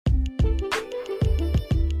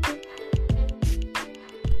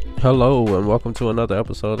Hello, and welcome to another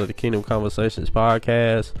episode of the Kingdom Conversations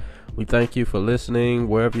podcast. We thank you for listening,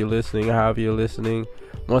 wherever you're listening, however you're listening.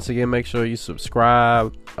 Once again, make sure you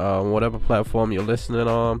subscribe on whatever platform you're listening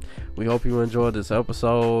on. We hope you enjoyed this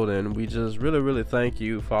episode, and we just really thank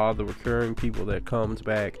you for all the recurring people that comes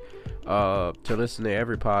back to listen to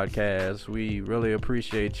every podcast. We really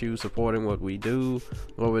appreciate you supporting what we do,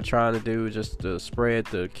 what we're trying to do, just to spread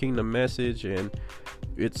the kingdom message, and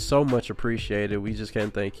it's so much appreciated. We just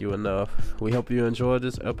can't thank you enough. We hope you enjoyed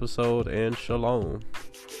this episode, and shalom.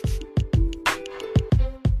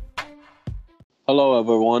 Hello,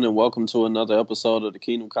 everyone, and welcome to another episode of the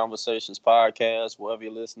Kingdom Conversations podcast. Wherever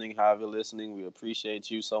you're listening, however you're listening, we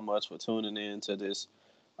appreciate you so much for tuning in to this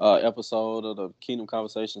episode of the Kingdom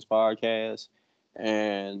Conversations podcast.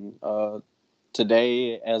 And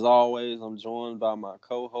today, as always, I'm joined by my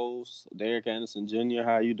co-host, Derek Anderson Jr.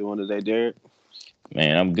 How are you doing today, Derek?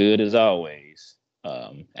 Man, I'm good as always.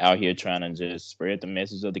 Out here trying to just spread the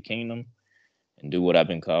message of the kingdom and do what I've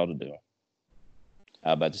been called to do.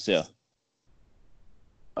 How about yourself?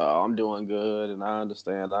 I'm doing good, and I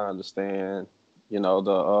understand. You know,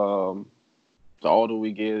 the older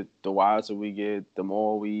we get, the wiser we get, the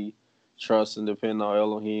more we trust and depend on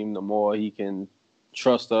Elohim, the more he can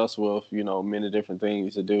trust us with, many different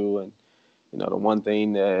things to do. And, the one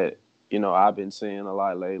thing that, I've been seeing a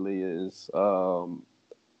lot lately is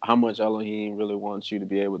how much Elohim really wants you to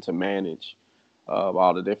be able to manage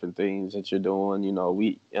all the different things that you're doing.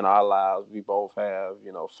 We in our lives, we both have,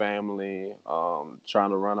 family, trying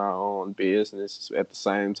to run our own business at the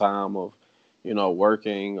same time of,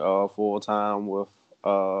 working full time with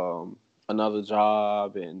another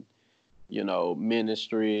job and,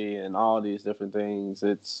 ministry and all these different things.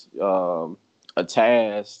 It's a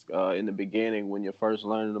task in the beginning when you're first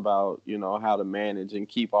learning about, how to manage and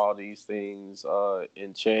keep all these things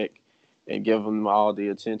in check and give them all the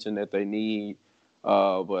attention that they need.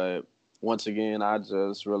 But once again, I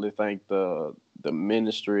just really thank the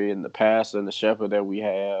ministry and the pastor and the shepherd that we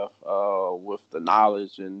have with the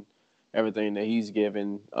knowledge and everything that he's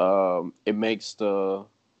given. It makes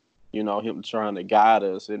him trying to guide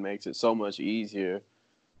us. It makes it so much easier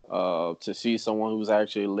to see someone who's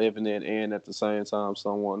actually living it, and at the same time,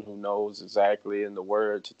 someone who knows exactly in the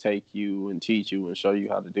word to take you and teach you and show you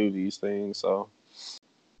how to do these things. So.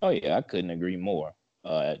 Oh yeah, I couldn't agree more.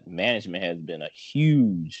 Management has been a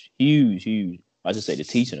huge. I should say the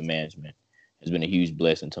teaching of management has been a huge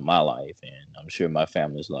blessing to my life, and I'm sure my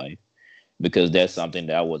family's life, because that's something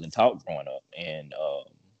that I wasn't taught growing up.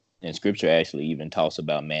 And Scripture actually even talks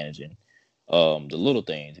about managing the little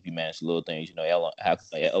things. If you manage the little things,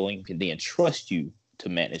 Elohim can then trust you to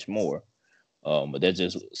manage more. But that's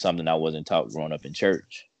just something I wasn't taught growing up in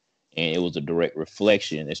church. And it was a direct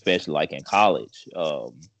reflection, especially like in college.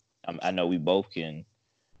 I know we both can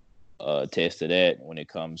attest to that when it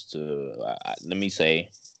comes to, let me say,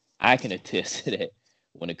 I can attest to that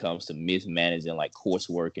when it comes to mismanaging like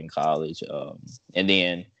coursework in college. And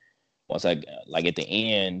then once at the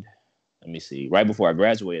end, let me see, right before I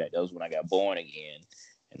graduated, that was when I got born again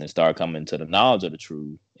and then started coming to the knowledge of the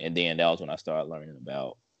truth. And then that was when I started learning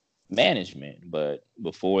about management. But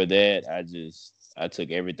before that, I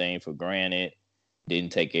took everything for granted,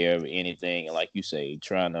 didn't take care of anything. And like you say,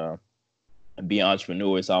 trying to be an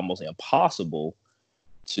entrepreneur, it's almost impossible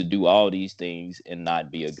to do all these things and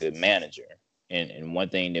not be a good manager. And one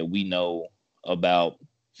thing that we know about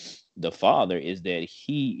the Father is that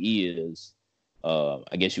he is,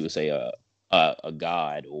 I guess you would say, a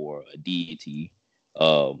God or a deity.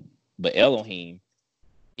 But Elohim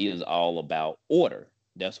is all about order.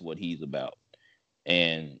 That's what he's about.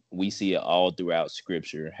 And we see it all throughout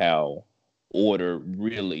Scripture how order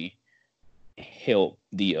really helped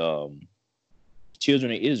the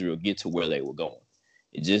children of Israel get to where they were going.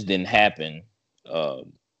 It just didn't happen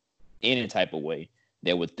any type of way.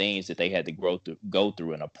 There were things that they had to go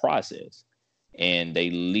through in a process, and they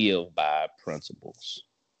live by principles.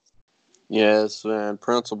 Yes, and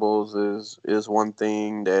principles is one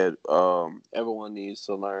thing that everyone needs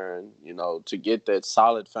to learn, to get that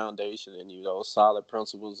solid foundation and, solid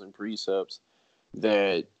principles and precepts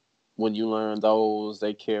that when you learn those,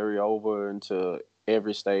 they carry over into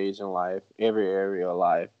every stage in life, every area of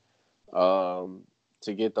life.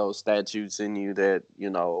 To get those statutes in you that,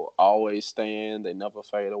 always stand, they never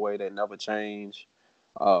fade away, they never change.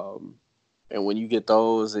 Um, and when you get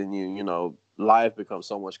those and life becomes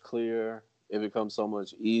so much clearer. It becomes so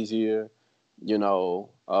much easier.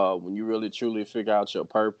 When you really truly figure out your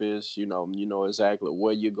purpose, you know exactly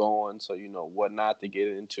where you're going. So you know what not to get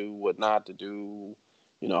into, what not to do,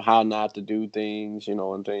 how not to do things,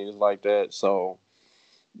 and things like that. So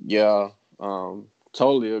yeah,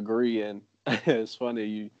 Totally agree. And it's funny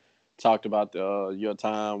you talked about your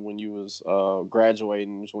time when you was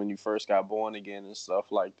graduating, when you first got born again and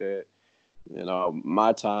stuff like that. You know,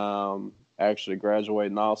 my time actually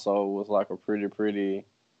graduating also was like a pretty.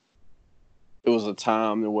 It was a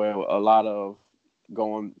time where a lot of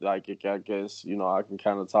going like I guess I can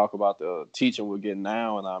kind of talk about the teaching we're getting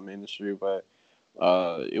now in our ministry, but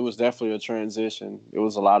it was definitely a transition. It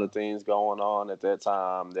was a lot of things going on at that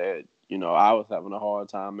time that I was having a hard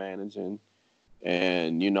time managing,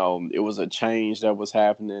 and it was a change that was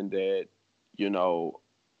happening that you know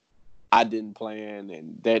I didn't plan,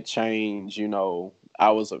 and that change,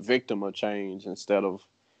 I was a victim of change instead of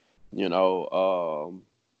you know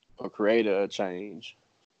a creator of change.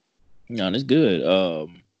 No, it's good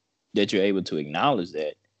that you're able to acknowledge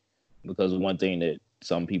that, because one thing that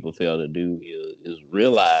some people fail to do is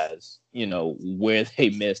realize, where they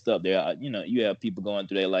messed up. There are, you have people going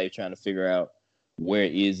through their life trying to figure out where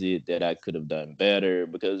is it that I could have done better,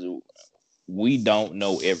 because we don't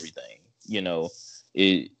know everything.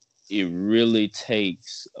 It it really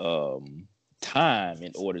takes time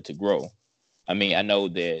in order to grow. I mean, I know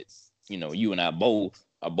that you and I both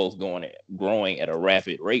are both growing at a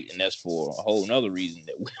rapid rate, and that's for a whole nother reason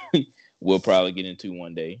that we'll probably get into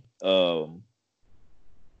one day.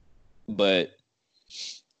 But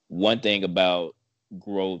one thing about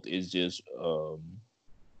growth is just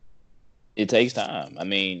it takes time. I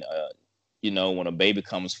mean, when a baby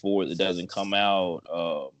comes forward, it doesn't come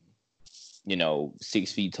out,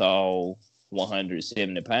 6 feet tall,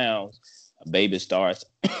 170 pounds. A baby starts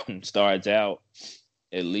out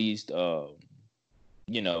at least, a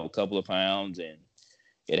couple of pounds, and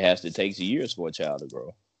it takes years for a child to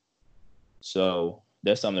grow. So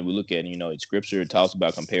that's something we look at. Scripture talks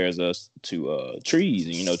about, compares us to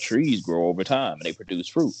trees, and trees grow over time and they produce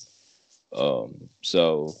fruit.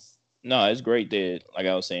 So no, it's great that, like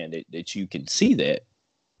I was saying, that you can see that,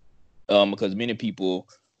 because many people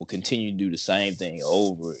will continue to do the same thing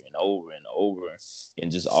over and over and over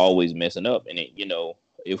and just always messing up. And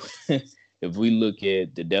if if we look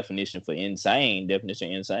at the definition of insane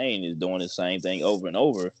is doing the same thing over and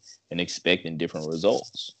over and expecting different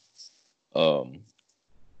results. Um,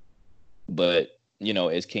 but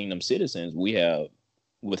as kingdom citizens, we have,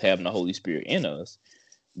 with having the Holy Spirit in us,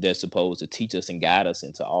 that's supposed to teach us and guide us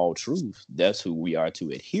into all truth. That's who we are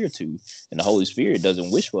to adhere to. And the Holy Spirit doesn't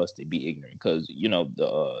wish for us to be ignorant, because in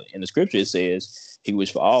the scripture it says he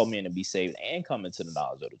wished for all men to be saved and come into the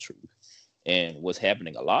knowledge of the truth. And what's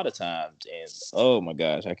happening a lot of times, and oh my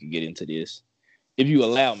gosh, I could get into this if you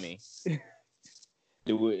allow me.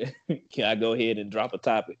 Can I go ahead and drop a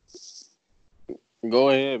topic? Go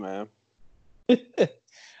ahead, man.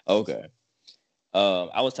 Okay.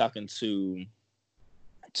 I was talking to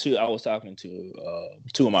two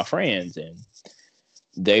of my friends, and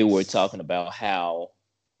they were talking about how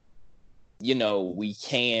we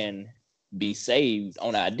can be saved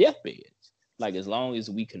on our deathbeds, like as long as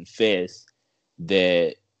we confess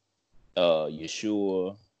that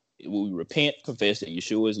Yeshua, we repent, confess that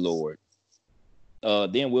Yeshua is Lord,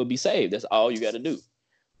 then we'll be saved. That's all you got to do.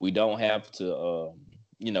 We don't have to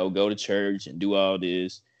go to church and do all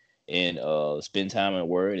this and spend time in the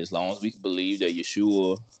Word. As long as we believe that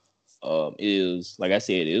Yeshua is, like I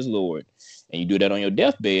said, is Lord, and you do that on your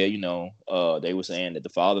deathbed, they were saying that the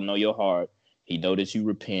Father know your heart. He know that you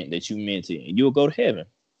repent, that you meant it, and you'll go to heaven.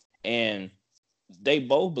 And they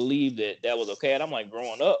both believed that was okay. And I'm like,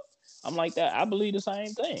 growing up, I'm like that. I believe the same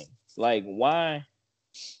thing. Like, why,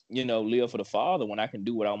 live for the Father when I can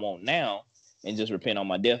do what I want now and just repent on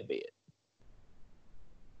my deathbed?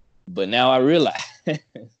 But now I realize,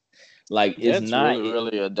 like, it's That's not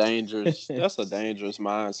really a dangerous. That's a dangerous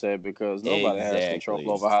mindset, because nobody has control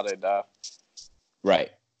exactly over how they die.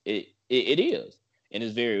 right. It is, and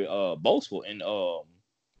it's very boastful. And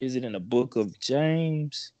is it in the book of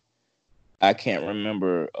James? I can't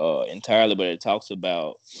remember entirely, but it talks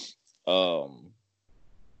about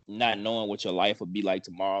not knowing what your life would be like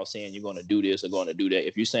tomorrow, saying you're going to do this or going to do that.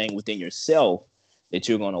 If you're saying within yourself that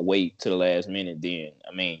you're going to wait to the last minute, then,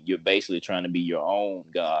 I mean, you're basically trying to be your own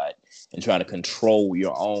God and trying to control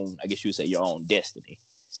your own, I guess you would say, your own destiny.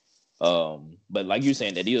 But like you're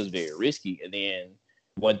saying, that is very risky. And then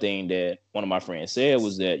one thing that one of my friends said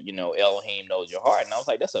was that, Elohim knows your heart. And I was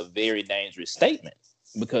like, that's a very dangerous statement,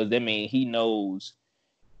 because that means he knows.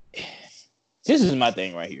 This is my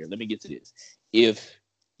thing right here. Let me get to this. If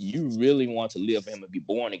you really want to live for him and be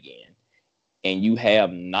born again, and you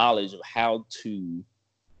have knowledge of how to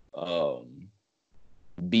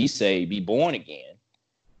be saved, be born again,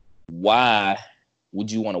 why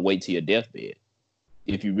would you want to wait till your deathbed?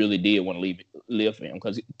 if you really did want to live for him.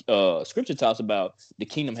 Because scripture talks about the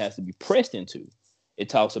kingdom has to be pressed into. It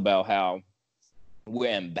talks about how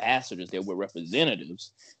we're ambassadors, that we're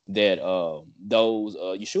representatives, that those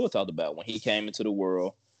Yeshua talked about when he came into the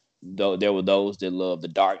world, though there were those that loved the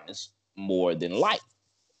darkness more than light.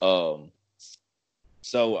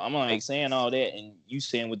 So I'm like saying all that, and you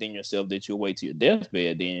saying within yourself that you'll wait to your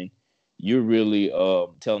deathbed, then you're really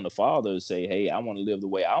telling the Father to say, hey, I want to live the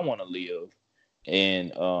way I want to live,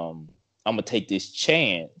 and I'm gonna take this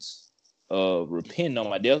chance of repenting on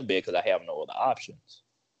my deathbed because I have no other options.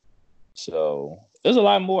 So there's a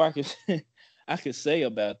lot more I could say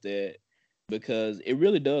about that, because it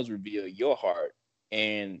really does reveal your heart.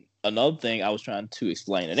 And another thing I was trying to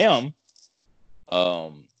explain to them,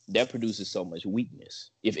 that produces so much weakness.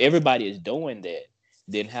 If everybody is doing that,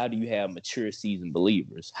 then how do you have mature seasoned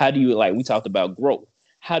believers? How do you, like we talked about growth,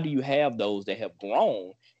 how do you have those that have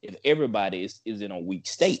grown if everybody is in a weak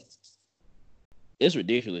state? It's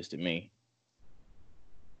ridiculous to me.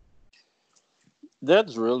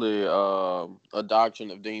 That's really a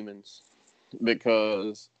doctrine of demons,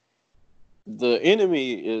 because the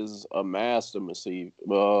enemy is a master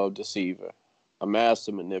deceiver, a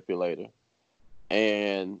master manipulator.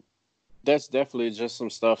 And that's definitely just some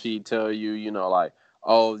stuff he'd tell you, like,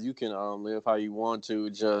 oh, you can live how you want to,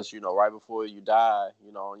 just, right before you die,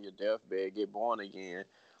 on your deathbed, get born again.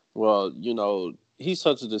 Well, he's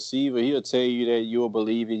such a deceiver. He'll tell you that you'll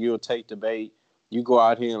believe it, you'll take the bait, you go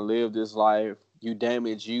out here and live this life, you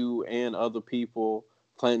damage you and other people,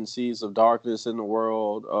 planting seeds of darkness in the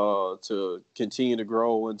world to continue to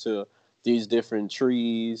grow into these different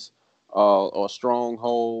trees or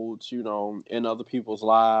strongholds, in other people's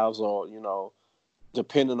lives, or,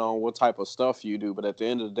 depending on what type of stuff you do. But at the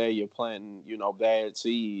end of the day, you're planting, bad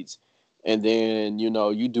seeds. And then,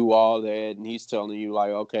 you do all that, and he's telling you, like,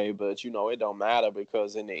 okay, but, it don't matter,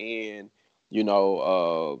 because in the end, you're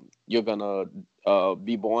going to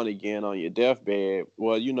be born again on your deathbed.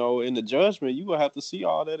 Well, in the judgment, you will have to see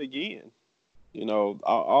all that again.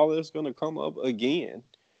 All that's going to come up again,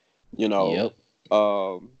 Yep.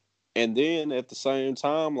 And then at the same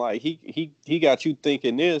time, like, he got you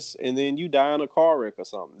thinking this, and then you die in a car wreck or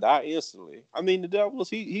something, die instantly. I mean, the devil's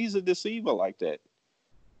he's a deceiver like that.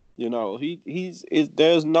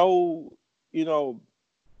 There's no,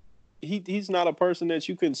 he's not a person that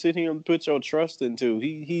you can sit here and put your trust into.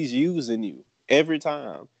 He's using you every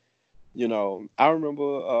time. I remember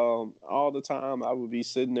all the time I would be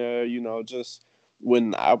sitting there, just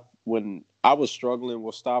when I was struggling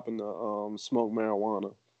with stopping to smoke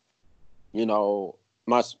marijuana. In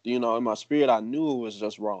my spirit, I knew it was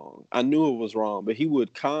just wrong. I knew it was wrong, but he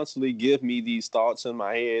would constantly give me these thoughts in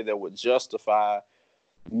my head that would justify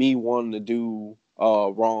me wanting to do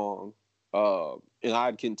wrong. And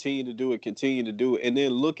I'd continue to do it. And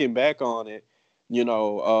then looking back on it,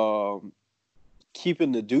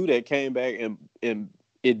 keeping the do that came back and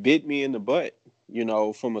it bit me in the butt,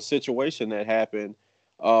 from a situation that happened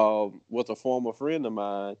with a former friend of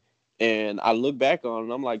mine. And I look back on it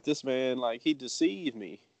and I'm like, this man, like, he deceived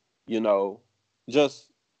me, just,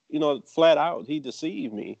 flat out, he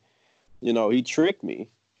deceived me, he tricked me.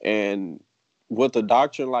 And with a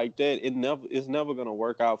doctrine like that, it's never going to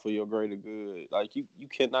work out for your greater good. Like, you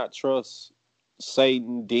cannot trust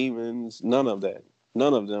Satan, demons, none of that,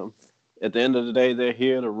 none of them. At the end of the day, they're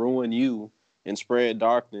here to ruin you and spread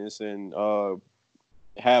darkness and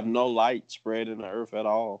have no light spread in the earth at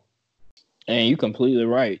all. And you're completely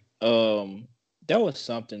right. That was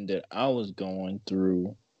something that I was going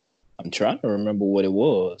through. I'm trying to remember what it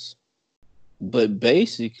was, but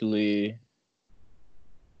basically,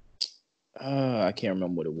 I can't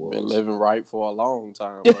remember what it was. Been living right for a long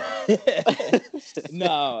time.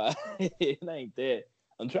 No, it ain't that.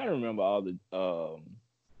 I'm trying to remember all the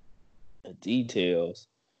details,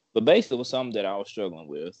 but basically, it was something that I was struggling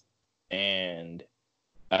with, and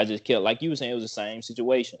I just kept, like you were saying, it was the same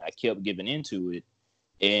situation. I kept giving into it,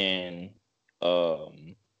 and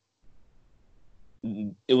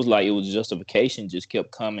it was like it was justification just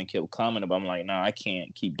kept coming. But I'm like, nah, I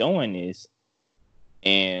can't keep doing this.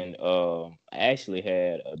 And I actually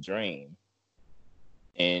had a dream,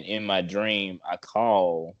 and in my dream, I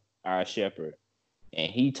called our shepherd,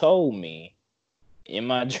 and he told me in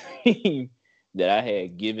my dream that I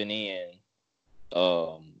had given in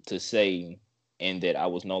to Satan, and that I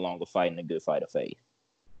was no longer fighting a good fight of faith.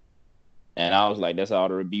 And I was like, that's all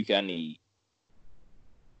the rebuke I need.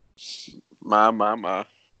 My.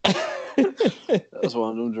 That's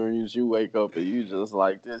one of them dreams you wake up and you just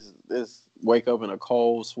like this wake up in a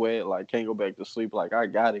cold sweat, like can't go back to sleep, like I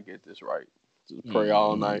gotta get this right. Just pray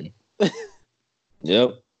all night.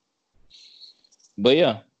 Yep. But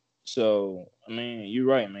yeah, so I mean, you're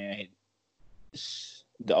right, man.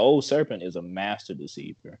 The old serpent is a master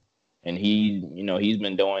deceiver, and he's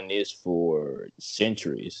been doing this for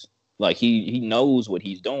centuries. Like he knows what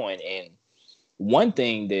he's doing, and one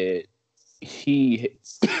thing that he,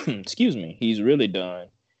 excuse me, he's really done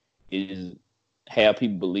is have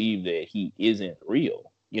people believe that he isn't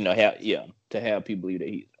real. To have people believe that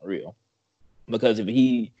he's real. Because if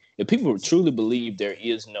people truly believe there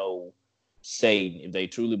is no Satan, if they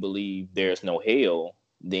truly believe there's no hell,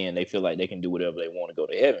 then they feel like they can do whatever they want to go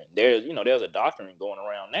to heaven. There's a doctrine going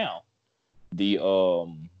around now. The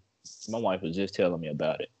My wife was just telling me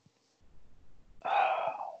about it.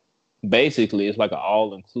 Basically, it's like an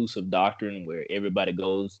all-inclusive doctrine where everybody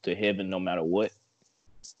goes to heaven no matter what.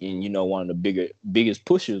 And one of the biggest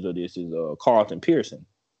pushers of this is Carlton Pearson.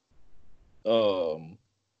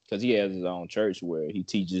 Because he has his own church where he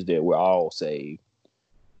teaches that we're all saved,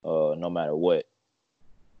 no matter what.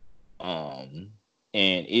 And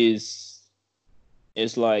it's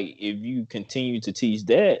like if you continue to teach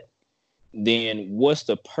that, then what's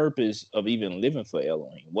the purpose of even living for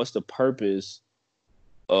Elohim? What's the purpose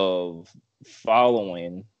of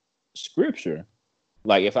following Scripture?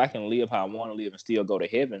 Like, if I can live how I want to live and still go to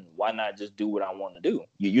heaven, why not just do what I want to do?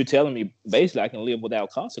 You're telling me basically I can live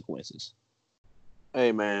without consequences.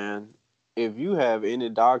 Hey, man, if you have any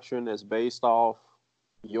doctrine that's based off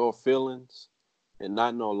your feelings and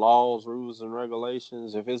not no laws, rules, and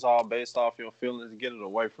regulations, if it's all based off your feelings, get it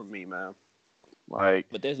away from me, man. Like,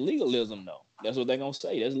 but that's legalism, though. That's what they're gonna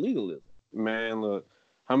say. That's legalism. Man, look,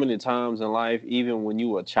 how many times in life, even when you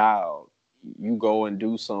were a child, you go and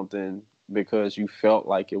do something because you felt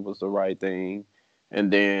like it was the right thing,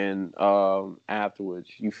 and then afterwards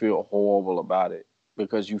you feel horrible about it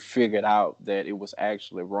because you figured out that it was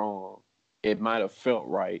actually wrong. It might have felt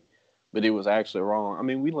right, but it was actually wrong. I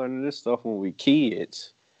mean, we learned this stuff when we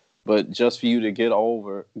kids, but just for you to get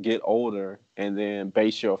older, and then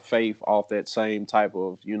base your faith off that same type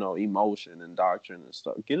of emotion and doctrine and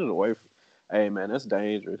stuff, get it away from. Hey man, that's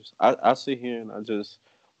dangerous. I sit here and I just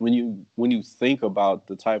when you think about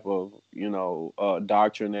the type of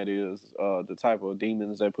doctrine that is the type of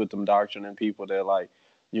demons that put them doctrine in people that like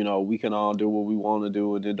we can all do what we want to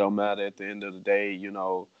do and it don't matter at the end of the day,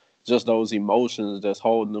 just those emotions that's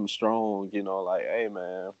holding them strong, like hey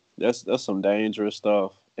man, that's some dangerous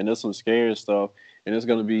stuff and that's some scary stuff, and it's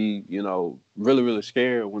gonna be really really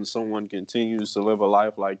scary when someone continues to live a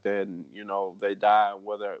life like that and they die and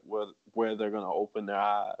where they're gonna open their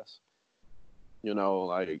eyes.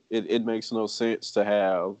 Like it makes no sense to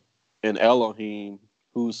have an Elohim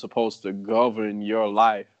who's supposed to govern your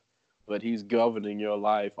life, but he's governing your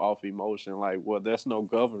life off emotion. Like, well, there's no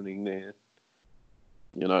governing then.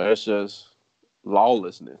 That's just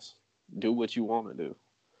lawlessness. Do what you want to do.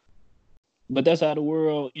 But that's how the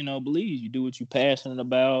world, believes. You do what you're passionate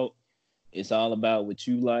about. It's all about what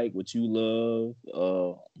you like, what you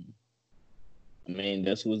love. I mean,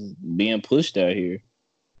 that's what's being pushed out here.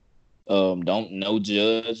 Don't no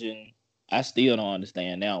judge, and I still don't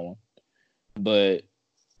understand that one. But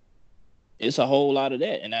it's a whole lot of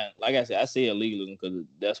that, and like I said, I say illegalism because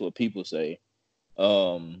that's what people say.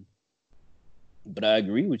 But I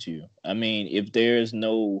agree with you. I mean, if there's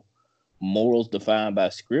no morals defined by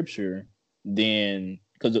Scripture, then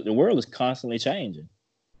because the world is constantly changing,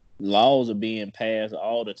 laws are being passed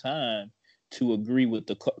all the time to agree with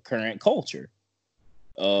the current culture.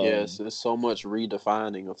 Yes, there's so much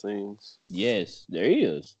redefining of things. Yes, there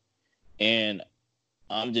is. And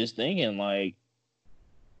I'm just thinking, like,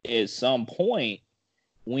 at some point,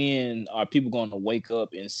 when are people going to wake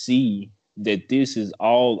up and see that this is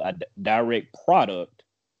all a direct product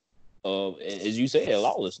of, as you said,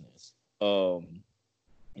 lawlessness?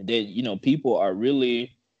 That, people are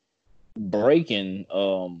really breaking,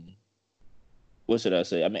 what should I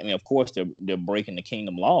say? I mean, of course, they're breaking the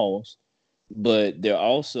kingdom laws, but they're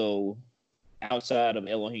also outside of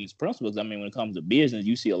Elohim's principles. I mean, when it comes to business,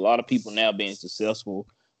 you see a lot of people now being successful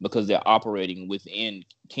because they're operating within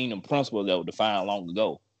kingdom principles that were defined long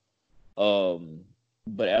ago.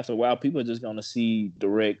 But after a while, people are just going to see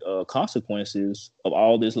direct consequences of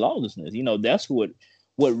all this lawlessness. That's what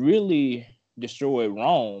really destroyed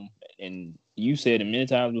Rome, and you said it many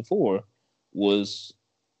times before, was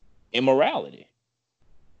immorality.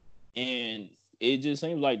 And it just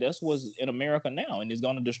seems like that's what's in America now, and it's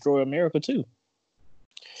going to destroy America too.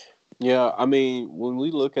 Yeah, I mean, when we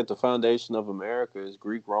look at the foundation of America is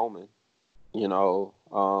Greek Roman.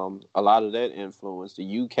 A lot of that influence.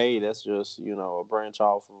 The UK, that's just a branch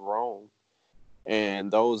off of Rome,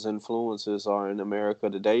 and those influences are in America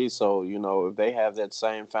today. So if they have that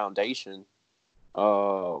same foundation,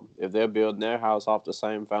 if they're building their house off the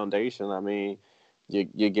same foundation, I mean,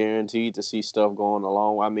 you're guaranteed to see stuff going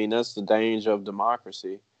along. I mean, that's the danger of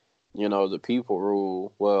democracy. You know, the people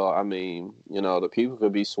rule. Well, I mean, you know, the people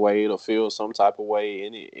could be swayed or feel some type of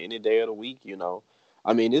way any day of the week. You know,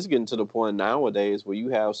 I mean, it's getting to the point nowadays where you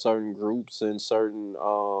have certain groups and certain,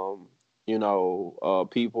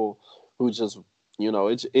 people who just,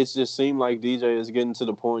 it's just seemed like DJ is getting to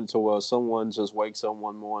the point to where someone just wakes up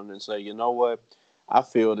one morning and say, you know what, I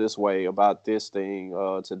feel this way about this thing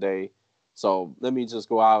today. So let me just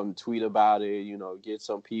go out and tweet about it, get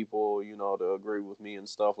some people, to agree with me and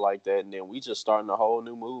stuff like that. And then we just starting a whole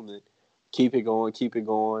new movement. Keep it going, keep it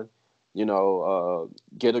going.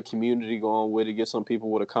 Get a community going with it, get some people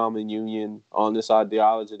with a common union on this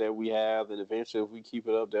ideology that we have. And eventually, if we keep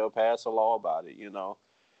it up, they'll pass a law about it.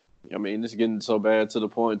 I mean, it's getting so bad to the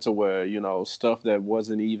point to where, stuff that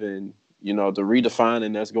wasn't even, the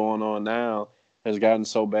redefining that's going on now has gotten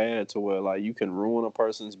so bad to where, like, you can ruin a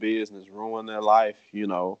person's business, ruin their life,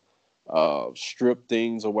 strip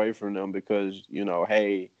things away from them because,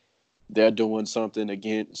 hey, they're doing something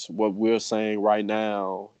against what we're saying right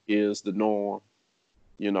now is the norm,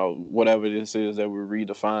 whatever this is that we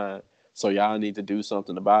redefine. So y'all need to do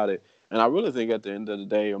something about it. And I really think at the end of the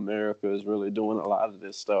day, America is really doing a lot of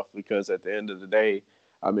this stuff because at the end of the day,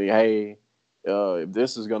 I mean, hey, if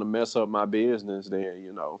this is going to mess up my business,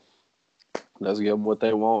 then, let's give them what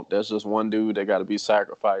they want. That's just one dude that got to be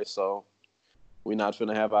sacrificed. So we're not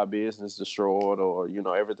going to have our business destroyed or,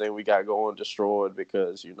 everything we got going destroyed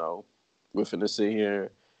because, we're finna sit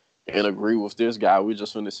here and agree with this guy. We're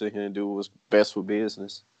just finna sit here and do what's best for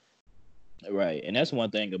business. Right. And that's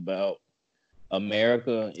one thing about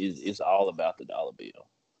America is it's all about the dollar bill.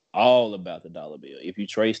 All about the dollar bill. If you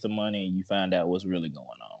trace the money, you find out what's really going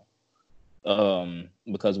on.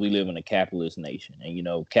 Because we live in a capitalist nation.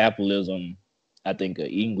 And capitalism, I think an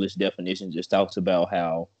English definition just talks about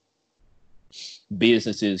how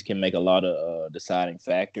businesses can make a lot of deciding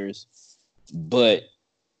factors. But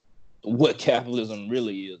what capitalism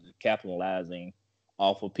really is capitalizing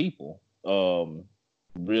off of people.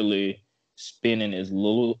 Really spending as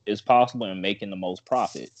little as possible and making the most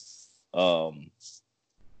profit. Now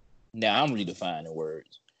I'm redefining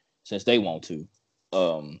words since they want to.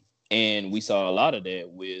 And we saw a lot of that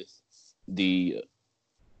with the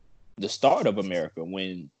start of America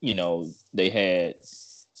when, they had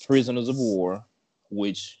prisoners of war,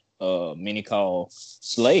 which many call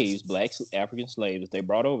slaves, black African slaves that they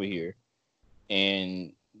brought over here.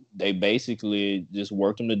 And they basically just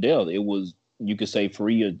worked them to death. It was, you could say,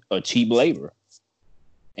 free or cheap labor.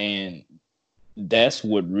 And that's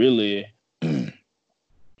what really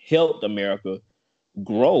helped America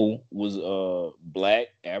grow was black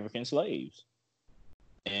African slaves.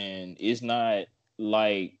 And it's not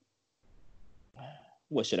like,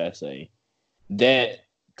 what should I say? That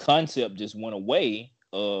concept just went away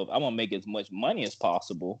of I'm gonna make as much money as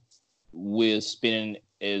possible with spending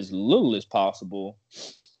as little as possible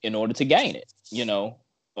in order to gain it,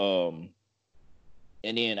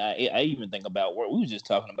 and then I even think about work. We were just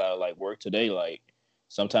talking about like work today. Like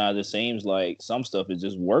sometimes it seems like some stuff is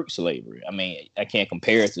just work slavery. I mean, I can't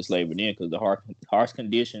compare it to slavery then because the harsh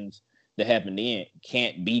conditions that happened then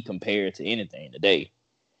can't be compared to anything today.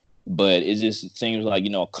 But it just seems like,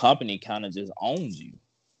 a company kind of just owns you.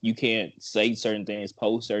 You can't say certain things,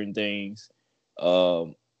 post certain things,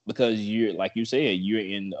 because you're, like you said, you're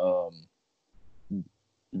in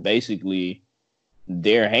basically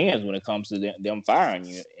their hands when it comes to them firing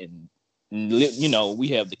you. And, we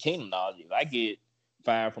have the kingdom knowledge. If I get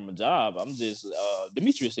fired from a job, I'm just,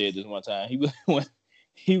 Demetrius said this one time.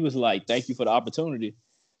 He was like, thank you for the opportunity.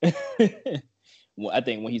 Well, I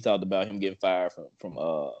think when he talked about him getting fired from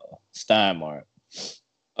Steinmart.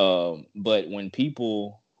 But when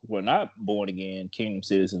people who are not born again kingdom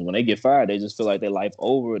citizens, when they get fired, they just feel like their life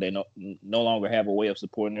over. They no longer have a way of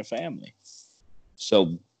supporting their family.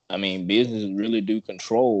 So, I mean, businesses really do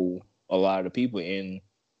control a lot of the people. And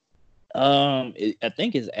I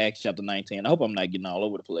think it's Acts chapter 19. I hope I'm not getting all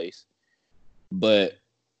over the place, but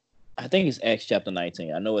I think it's Acts chapter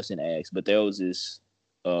 19. I know it's in Acts, but there was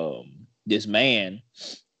this man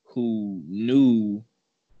who knew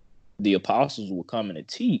the apostles were coming to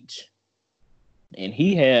teach, and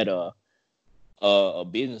he had a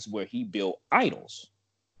business where he built idols,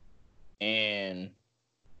 and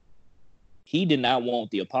he did not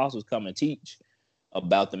want the apostles coming to teach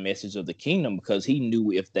about the message of the kingdom because he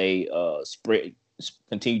knew if they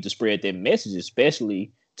continued to spread their message,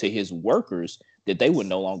 especially to his workers, that they would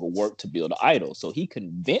no longer work to build idols. So he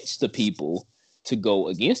convinced the people to go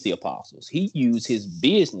against the apostles. He used his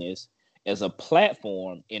business as a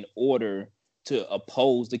platform in order to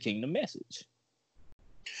oppose the kingdom message.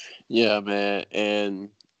 Yeah, man. And,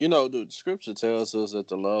 the scripture tells us that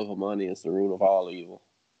the love of money is the root of all evil.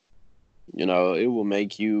 It will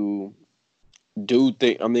make you do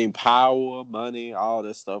things. I mean, power, money, all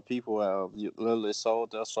this stuff. People have literally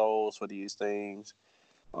sold their souls for these things.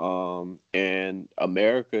 And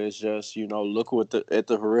America is just, look at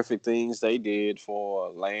the horrific things they did for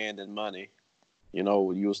land and money. You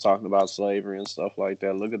was talking about slavery and stuff like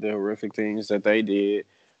that. Look at the horrific things that they did,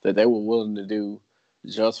 that they were willing to do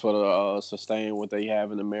just for the sustain what they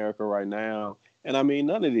have in America right now. And I mean,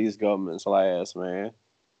 none of these governments last, man.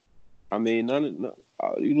 I mean,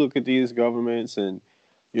 you look at these governments and,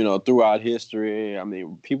 throughout history, I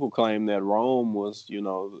mean, people claim that Rome was,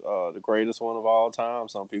 the greatest one of all time,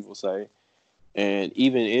 some people say. And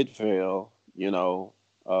even it fell,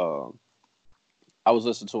 I was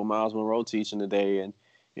listening to a Miles Monroe teaching today, and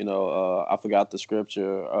I forgot the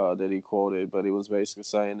scripture that he quoted, but it was basically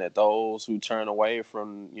saying that those who turn away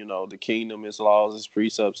from the kingdom, its laws, its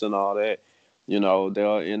precepts, and all that,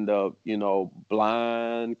 they'll end up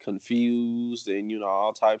blind, confused, and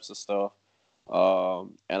all types of stuff.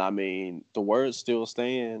 And I mean, the word still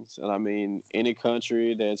stands, and I mean, any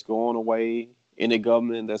country that's going away, any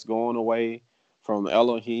government that's going away from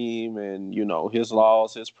Elohim and his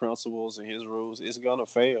laws, his principles, and his rules, it's gonna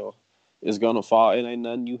fail. It's gonna fall. It ain't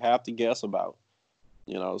nothing you have to guess about.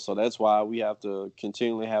 So that's why we have to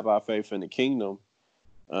continually have our faith in the kingdom,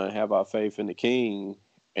 have our faith in the King,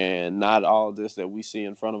 and not all this that we see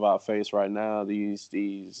in front of our face right now.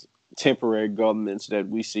 These temporary governments that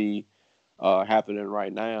we see happening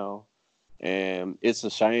right now. And it's a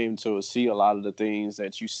shame to see a lot of the things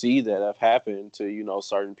that you see that have happened to,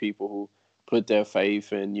 certain people who put their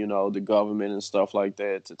faith in, the government and stuff like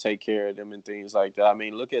that to take care of them and things like that. I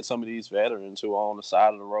mean, look at some of these veterans who are on the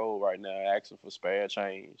side of the road right now asking for spare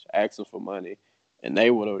change, asking for money. And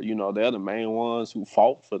they were, they're the main ones who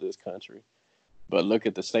fought for this country. But look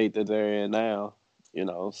at the state that they're in now,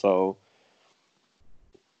 so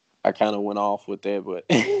I kind of went off with that, but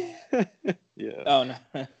yeah. Oh no,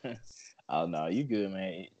 oh no, you good,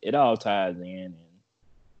 man. It all ties in. And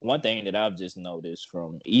one thing that I've just noticed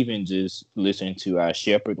from even just listening to our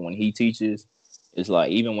shepherd when he teaches, it's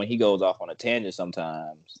like even when he goes off on a tangent,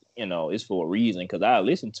 sometimes it's for a reason. Because I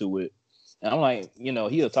listen to it, and I'm like,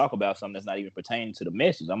 he'll talk about something that's not even pertaining to the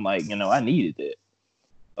message. I'm like, I needed that.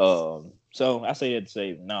 So I say that to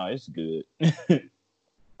say, no, it's good.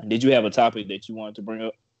 Did you have a topic that you wanted to bring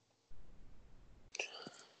up?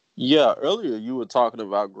 Yeah, earlier you were talking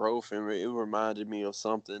about growth, and it reminded me of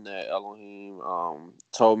something that Elohim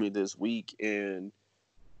told me this week, and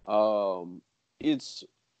it's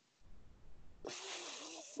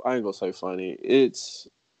I ain't gonna say funny.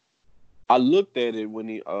 I looked at it when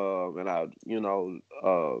he and I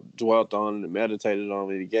dwelt on it and meditated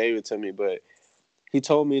on it. He gave it to me, but he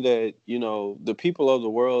told me that the people of the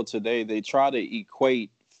world today, they try to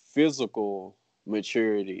equate physical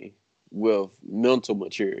maturity with mental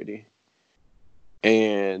maturity.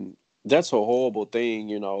 And that's a horrible thing,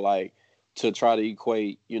 like to try to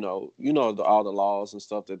equate, all the laws and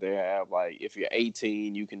stuff that they have. Like if you're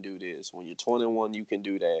 18, you can do this. When you're 21, you can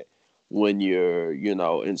do that. When you're,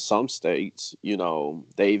 in some states,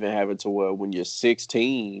 they even have it to where when you're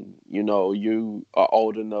 16, you are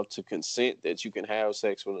old enough to consent that you can have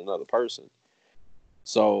sex with another person.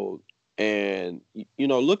 So, and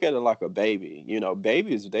look at it like a baby.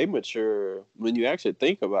 Babies, they mature when you actually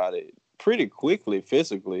think about it pretty quickly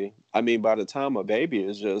physically. I mean, by the time a baby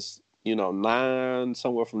is just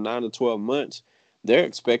somewhere from 9 to 12 months, they're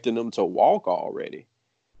expecting them to walk already.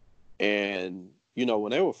 And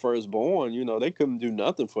when they were first born, they couldn't do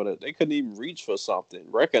nothing for that. They couldn't even reach for something,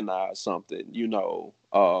 recognize something.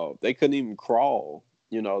 They couldn't even crawl.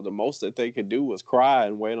 The most that they could do was cry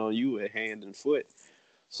and wait on you at hand and foot.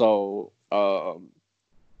 So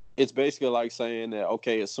it's basically like saying that,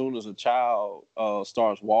 okay, as soon as a child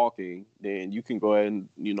starts walking, then you can go ahead and,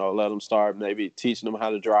 let them start maybe teaching them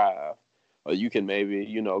how to drive. Or you can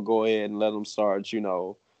maybe, go ahead and let them start,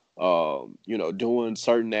 doing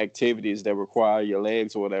certain activities that require your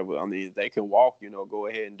legs or whatever. I mean, if they can walk, go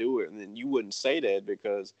ahead and do it. And then you wouldn't say that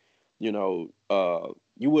because, you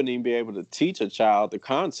wouldn't even be able to teach a child the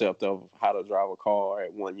concept of how to drive a car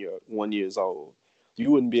at 1 years old. You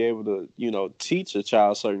wouldn't be able to, teach a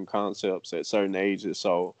child certain concepts at certain ages.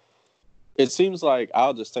 So it seems like,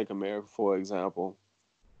 I'll just take America for example.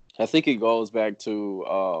 I think it goes back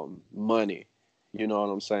to money. You know what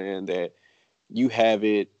I'm saying? That you have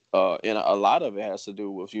it, and a lot of it has to do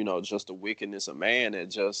with, just the wickedness of man. And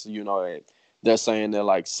just, they're saying that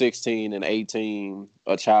like 16 and 18,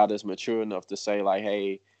 a child is mature enough to say like,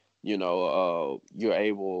 hey, you're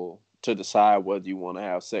able to decide whether you want to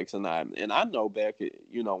have sex or not. And I know back,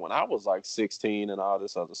 when I was like 16 and all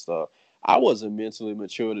this other stuff, I wasn't mentally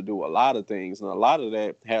mature to do a lot of things, and a lot of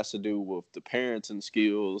that has to do with the parenting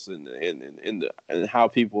skills and how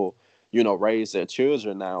people, raise their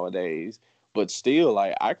children nowadays. But still,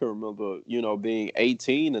 like I can remember, being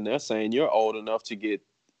 18 and they're saying you're old enough to get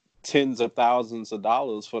tens of thousands of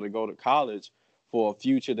dollars for to go to college for a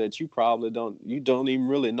future that you don't even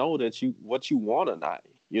really know that you what you want or not.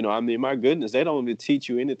 I mean, my goodness, they don't even teach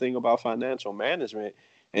you anything about financial management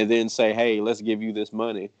and then say, hey, let's give you this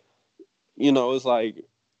money. It's like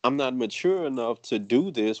I'm not mature enough to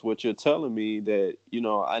do this, what you're telling me that,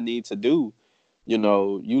 I need to do. You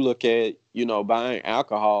look at, buying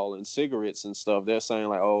alcohol and cigarettes and stuff. They're saying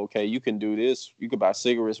like, oh, okay, you can do this. You could buy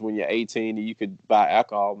cigarettes when you're 18 and you could buy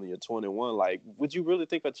alcohol when you're 21. Like, would you really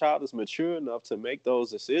think a child is mature enough to make those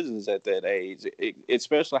decisions at that age,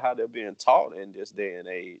 especially how they're being taught in this day and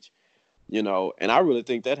age? And I really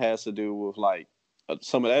think that has to do with like,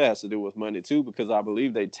 some of that has to do with money too, because I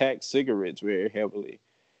believe they tax cigarettes very heavily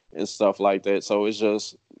and stuff like that. So it's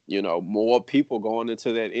just, more people going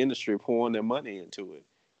into that industry, pouring their money into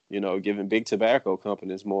it, giving big tobacco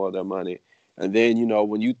companies more of their money. And then,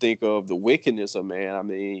 when you think of the wickedness of man, I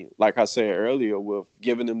mean, like I said earlier, with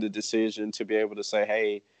giving them the decision to be able to say,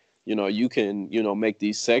 hey, you can, make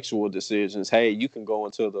these sexual decisions. Hey, you can go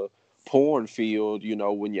into the porn field,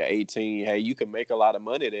 when you're 18. Hey, you can make a lot of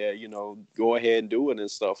money there, go ahead and do it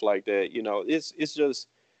and stuff like that. It's just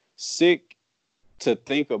sick to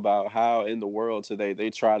think about how in the world today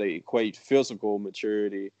they try to equate physical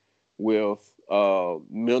maturity with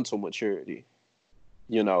mental maturity.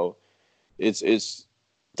 You know, it's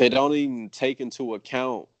they don't even take into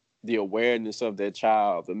account the awareness of their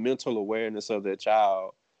child, the mental awareness of their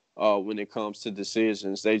child when it comes to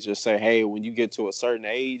decisions. They just say, "Hey, when you get to a certain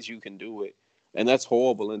age, you can do it," and that's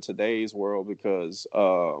horrible in today's world because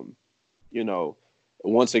you know,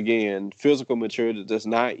 once again, physical maturity does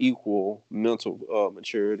not equal mental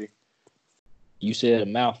maturity. You said a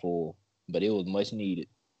mouthful, but it was much needed.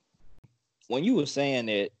 When you were saying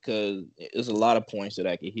that, because there's a lot of points that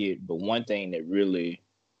I could hit, but one thing that really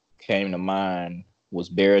came to mind was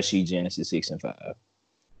Bereshit Genesis 6 and 5.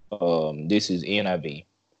 This is NIV.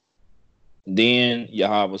 Then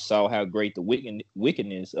Yahweh saw how great the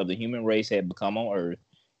wickedness of the human race had become on earth,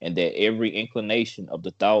 and that every inclination of the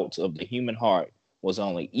thoughts of the human heart was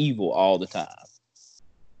only evil all the time.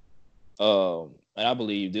 And I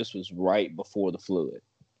believe this was right before the flood.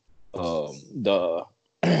 The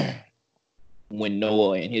when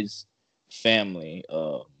Noah and his family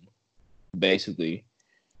basically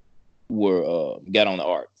were got on the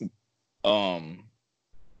ark. And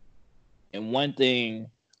one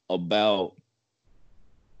thing about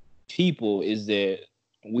people is that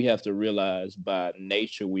we have to realize by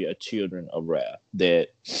nature we are children of wrath, that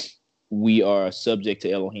we are subject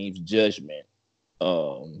to Elohim's judgment.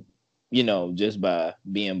 Just by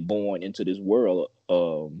being born into this world.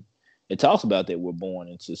 It talks about that we're born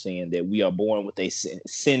into sin, that we are born with a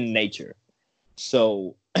sin nature.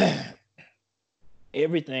 So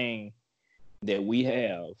everything that we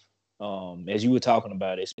have, as you were talking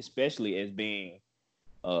about, especially as being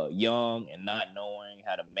young and not knowing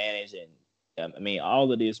how to manage, and I mean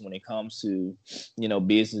all of this when it comes to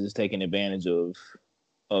businesses taking advantage of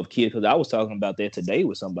kids. Because I was talking about that today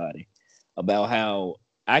with somebody about how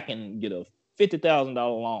I can get a $50,000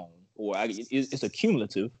 loan, or it's a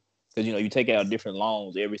cumulative because you take out different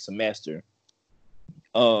loans every semester.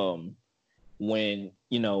 When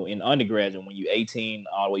in undergraduate, when you're 18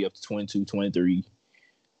 all the way up to 22, 23.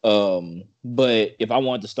 But if I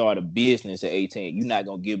wanted to start a business at 18, you're not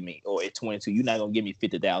gonna give me, or at 22, you're not gonna give me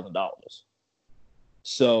 $50,000.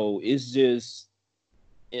 So it's just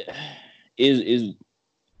is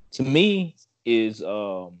to me is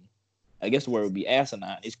I guess the word would be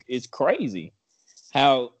asinine. It's crazy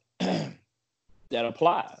how that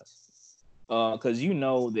applies. Because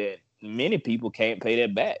that many people can't pay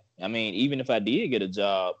that back. I mean, even if I did get a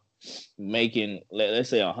job making, let's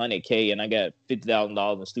say $100K, and I got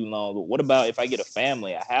 $50,000 in student loans, what about if I get a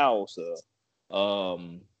family, a house,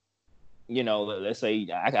 let's say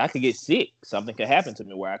I could get sick, something could happen to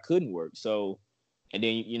me where I couldn't work. So, and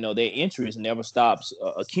then their interest never stops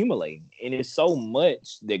accumulating, and it's so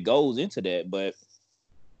much that goes into that. But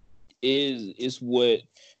is what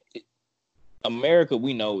America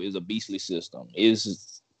we know is a beastly system.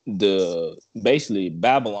 Is the basically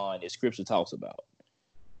Babylon that Scripture talks about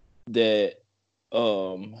that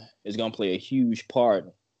is going to play a huge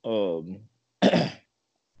part in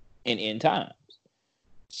end times.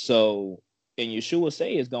 So, and Yeshua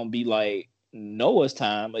say it's going to be like Noah's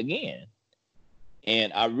time again.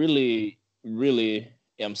 And I really, really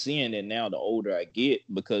am seeing it now the older I get,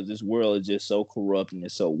 because this world is just so corrupt and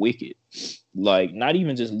it's so wicked. Like, not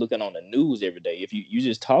even just looking on the news every day. If you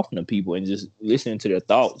just talking to people and just listening to their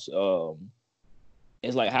thoughts,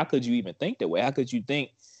 it's like, how could you even think that way? How could you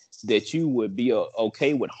think that you would be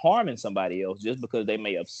okay with harming somebody else just because they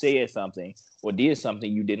may have said something or did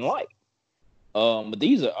something you didn't like? But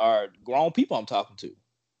these are grown people I'm talking to.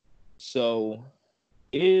 So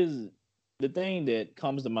is the thing that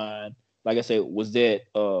comes to mind, like I said, was that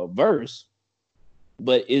verse,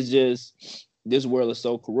 but it's just this world is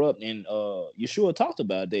so corrupt, and Yeshua talked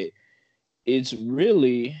about that. It's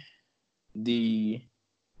really the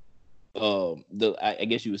I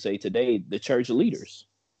guess you would say today, the church leaders.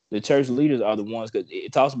 The church leaders are the ones, because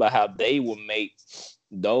it talks about how they will make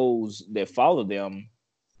those that follow them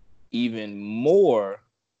even more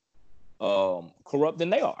corrupt than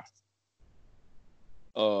they are.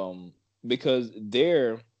 Because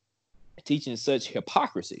they're teaching such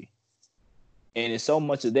hypocrisy. And there's so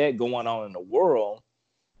much of that going on in the world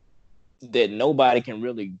that nobody can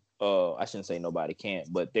really, I shouldn't say nobody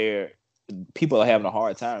can't, but people are having a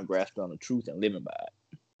hard time grasping on the truth and living by it.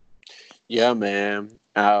 Yeah, man.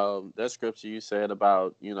 That scripture you said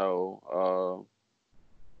about, the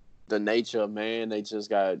nature of man, they just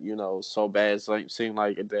got, so bad. It's like, seemed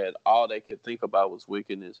like that all they could think about was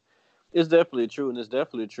wickedness. It's definitely true, and it's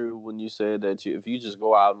definitely true when you said that if you just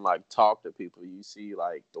go out and like talk to people, you see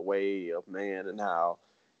like the way of man and how,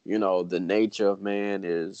 the nature of man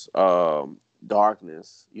is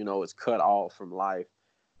darkness. It's cut off from life.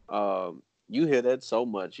 You hear that so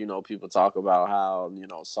much. People talk about how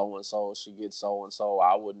so and so should get so and so.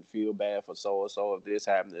 I wouldn't feel bad for so and so if this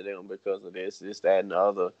happened to them because of this, that, and the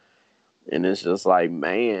other. And it's just like,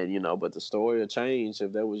 man, but the story will change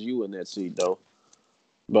if that was you in that seat, though.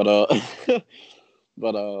 But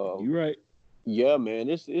but You're right. yeah, man,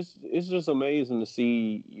 it's just amazing to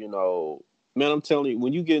see, man. I'm telling you,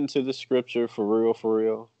 when you get into the scripture for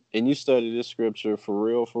real, and you study this scripture for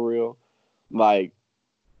real, like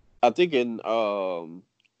I think in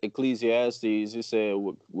Ecclesiastes it said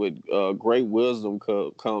with great wisdom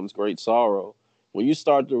comes great sorrow. When you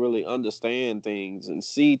start to really understand things and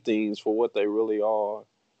see things for what they really are,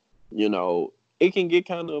 you know, it can get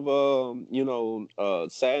kind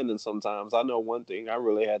of saddening sometimes. I know one thing I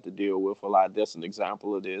really had to deal with a lot. That's an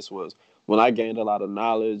example of this was when I gained a lot of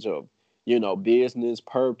knowledge of business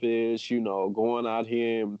purpose, going out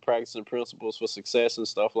here and practicing principles for success and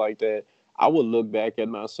stuff like that. I would look back at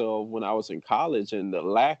myself when I was in college and the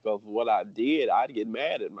lack of what I did, I'd get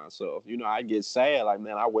mad at myself. I'd get sad, like,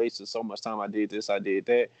 man, I wasted so much time. I did this, I did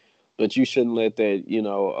that. But you shouldn't let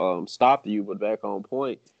that, stop you. But back on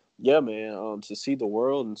point, yeah, man, to see the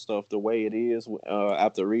world and stuff the way it is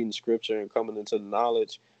after reading scripture and coming into the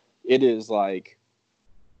knowledge, it is like,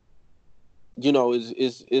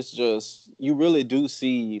 it's just, you really do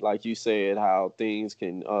see, like you said, how things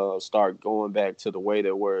can start going back to the way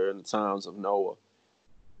they were in the times of Noah.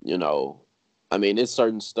 I mean, it's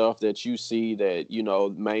certain stuff that you see that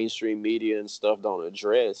mainstream media and stuff don't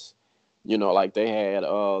address. Like they had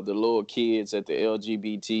the little kids at the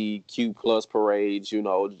LGBTQ plus parades,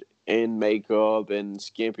 in makeup and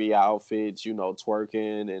skimpy outfits,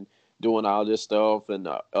 twerking and doing all this stuff, and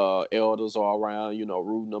elders are around,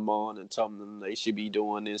 rooting them on and telling them they should be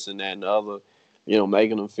doing this and that and the other,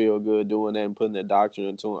 making them feel good doing that and putting their doctrine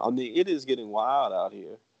into them. I mean, it is getting wild out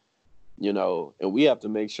here, and we have to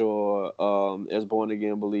make sure, as born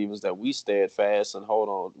again believers, that we steadfast and hold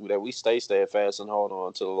on, that we stay steadfast and hold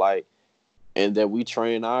on to the light, and that we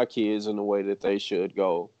train our kids in the way that they should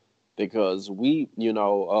go. Because we,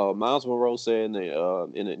 Miles Monroe said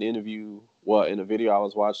in an interview, well, in a video I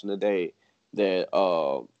was watching today, that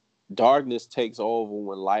darkness takes over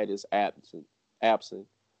when light is absent. Absent.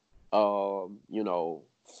 Fools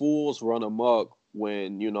run amok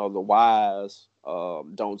when the wise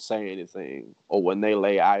don't say anything, or when they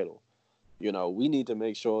lay idle. We need to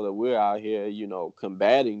make sure that we're out here,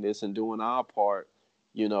 combating this and doing our part,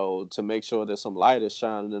 to make sure that some light is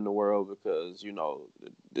shining in the world, because,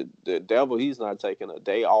 the devil, he's not taking a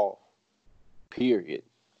day off, period.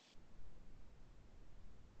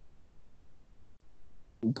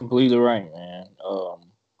 You're completely right, man.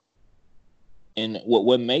 And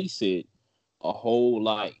what makes it a whole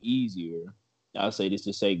lot easier, I'll say this,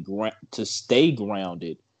 to say to stay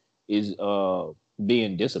grounded, is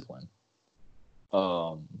being disciplined.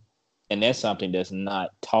 And that's something that's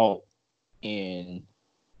not taught in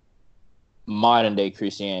modern day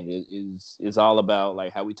Christianity. Is all about,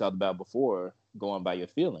 like how we talked about before, going by your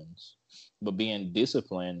feelings, but being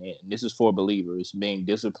disciplined. And this is for believers, being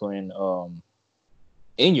disciplined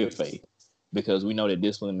in your faith, because we know that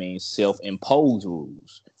discipline means self-imposed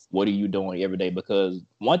rules. What are you doing every day? Because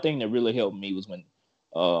one thing that really helped me was when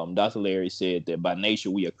Dr. Larry said that by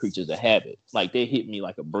nature we are creatures of habit. Like, that hit me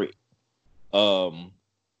like a brick.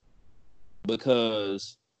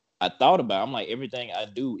 Because I thought about it, I'm like, everything I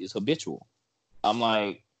do is habitual. I'm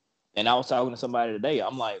like, and I was talking to somebody today.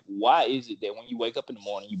 I'm like, why is it that when you wake up in the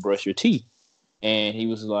morning, you brush your teeth? And he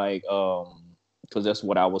was like, because that's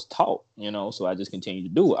what I was taught, so I just continue to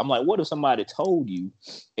do it. I'm like, what if somebody told you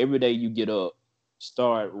every day you get up,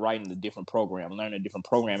 start writing a different program, learn a different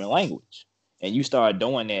programming language, and you start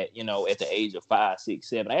doing that, at the age of 5, 6,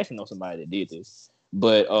 7. I actually know somebody that did this,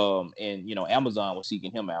 but and Amazon was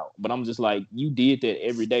seeking him out. But I'm just like, you did that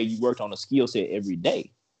every day. You worked on a skill set every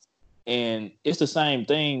day, and it's the same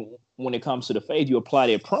thing when it comes to the faith. You apply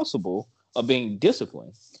that principle of being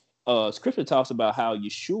disciplined. Scripture talks about how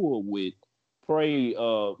Yeshua would pray.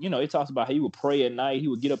 It talks about how he would pray at night. He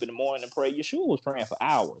would get up in the morning and pray. Yeshua was praying for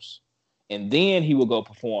hours, and then he would go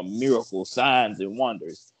perform miracles, signs, and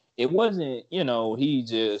wonders. It wasn't, he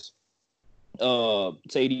just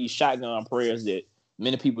say these shotgun prayers that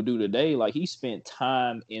many people do today. Like, he spent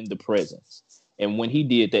time in the presence. And when he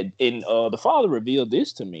did that, and the Father revealed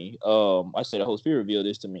this to me, I say the Holy Spirit revealed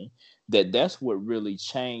this to me, that's what really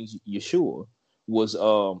changed Yeshua. Was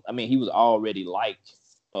he was already like,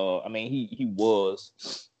 he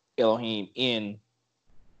was Elohim in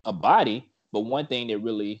a body, but one thing that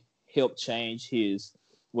really helped change his,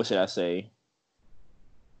 what should I say?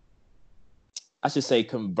 I should say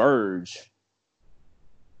converge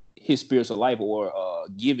his spiritual life, or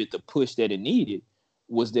give it the push that it needed,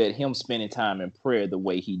 was that him spending time in prayer the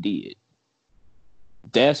way he did.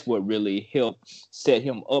 That's what really helped set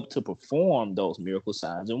him up to perform those miracle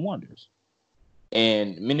signs and wonders.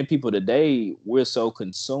 And many people today, we're so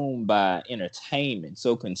consumed by entertainment,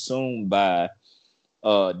 so consumed by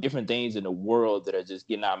different things in the world that are just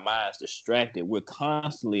getting our minds distracted.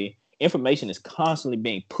 Information is constantly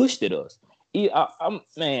being pushed at us. It's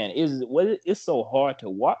so hard to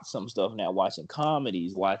watch some stuff now, watching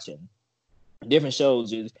comedies, watching different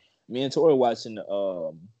shows. Me and Tori watching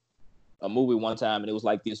a movie one time, and it was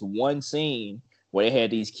like this one scene where they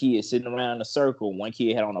had these kids sitting around in a circle. One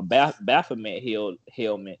kid had on a Baphomet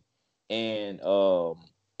helmet, and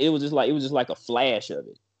it was just like a flash of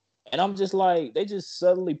it. And I'm just like, they just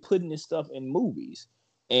suddenly putting this stuff in movies,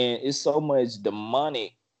 and it's so much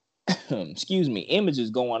demonic, images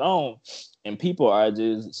going on, and people are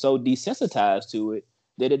just so desensitized to it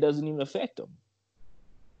that it doesn't even affect them.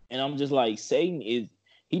 And I'm just like, Satan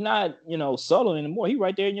he not subtle anymore. He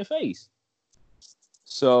right there in your face.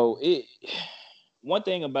 So one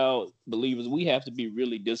thing about believers, we have to be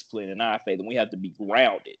really disciplined in our faith, and we have to be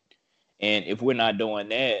grounded. And if we're not doing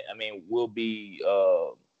that, we'll be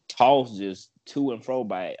tossed just to and fro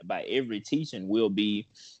by every teaching. We'll be,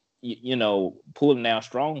 pulling down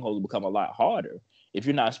strongholds will become a lot harder. If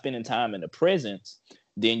you're not spending time in the presence,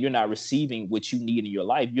 then you're not receiving what you need in your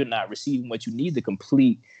life. You're not receiving what you need to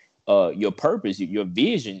complete your purpose, your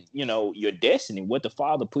vision, your destiny, what the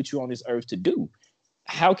Father put you on this earth to do.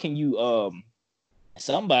 How can you,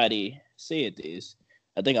 somebody said this,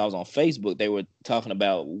 I think I was on Facebook, they were talking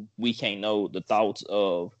about we can't know the thoughts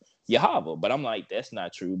of Yahweh, but I'm like, that's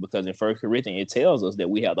not true, because in 1 Corinthians it tells us that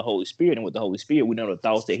we have the Holy Spirit, and with the Holy Spirit we know the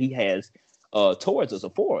thoughts that he has towards us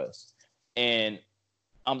or for us. And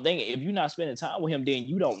I'm thinking, if you're not spending time with him, then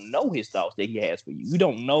you don't know his thoughts that he has for you. You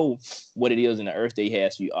don't know what it is in the earth that he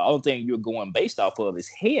has for you. All the thing you're going based off of is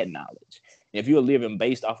head knowledge. And if you're living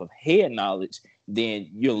based off of head knowledge, then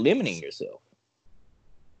you're limiting yourself.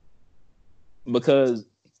 Because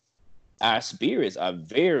our spirits are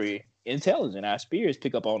very intelligent. Our spirits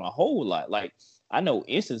pick up on a whole lot. Like, I know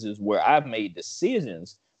instances where I've made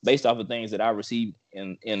decisions based off of things that I received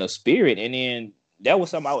in a spirit, and then that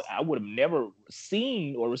was something I would have never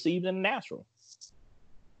seen or received in the natural.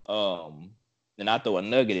 And I throw a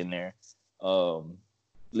nugget in there.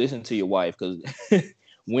 Listen to your wife, because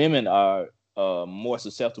women are more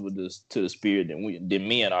susceptible to the spirit than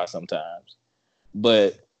men are sometimes.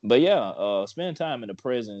 But yeah, spending time in the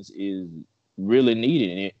presence is really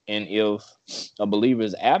needed. And if a believer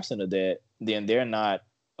is absent of that, then they're not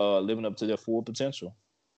living up to their full potential.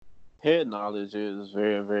 Head knowledge is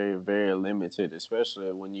very, very, very limited,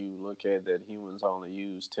 especially when you look at that humans only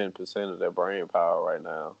use 10% of their brain power right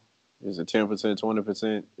now. Is it 10%,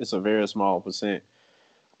 20%? It's a very small percent.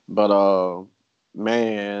 But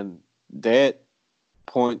man, that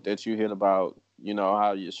point that you hit about,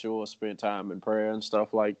 how Yeshua spent time in prayer and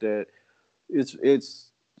stuff like that, it's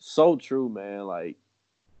so true, man. Like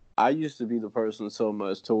I used to be the person so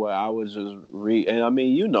much to where I would just read, and I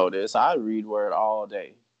mean, you know this. I read word all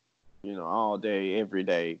day, all day, every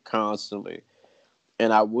day, constantly,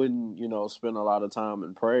 and I wouldn't, spend a lot of time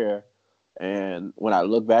in prayer. And when I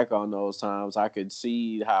look back on those times, I could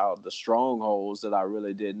see how the strongholds that I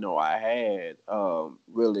really didn't know I had,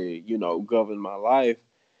 really, governed my life.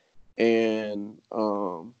 And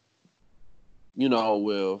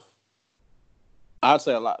with I'd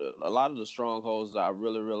say a lot of the strongholds that I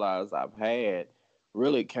really realized I've had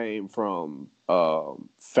really came from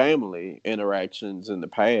family interactions in the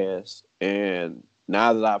past, and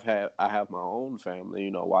now that I have my own family,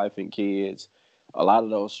 wife and kids. A lot of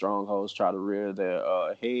those strongholds try to rear their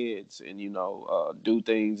heads and do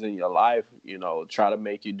things in your life. Try to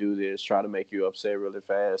make you do this, try to make you upset really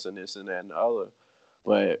fast, and this and that and the other.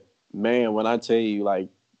 But man, when I tell you like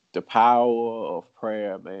the power of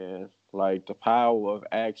prayer, man, like the power of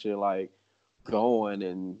actually like going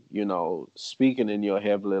and speaking in your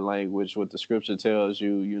heavenly language, what the scripture tells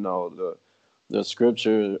you, the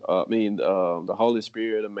scripture, the Holy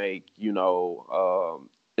Spirit to make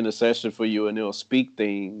intercession for you, and it'll speak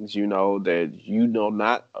things that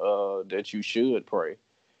not that you should pray,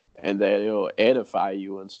 and that it'll edify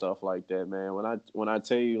you and stuff like that, man. When I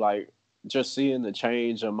tell you, like, just seeing the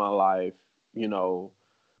change in my life, you know,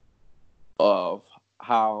 of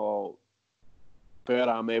how better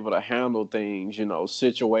I'm able to handle things,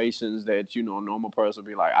 situations that, a normal person would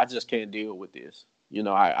be like, I just can't deal with this.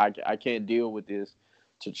 I can't deal with this.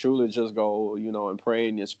 To truly just go, and pray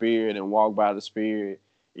in your spirit and walk by the spirit,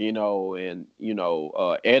 and,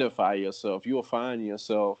 edify yourself. You'll find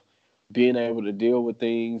yourself being able to deal with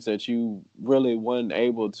things that you really wasn't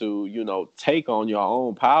able to, take on your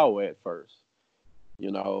own power at first,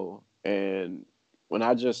 and when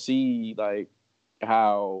I just see like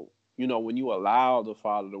how, when you allow the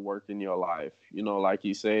Father to work in your life, like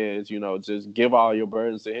he says, just give all your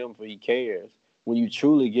burdens to him for he cares. When you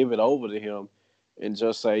truly give it over to him and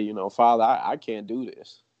just say, Father, I can't do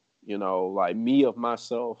this, like me of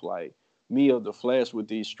myself, like me of the flesh with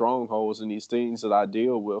these strongholds and these things that I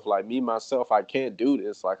deal with, like me myself, I can't do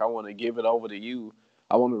this. Like I want to give it over to you.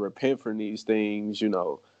 I want to repent from these things,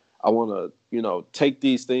 I want to, take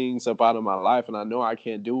these things up out of my life, and I know I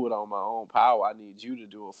can't do it on my own power. I need you to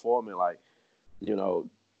do it for me. Like, you know,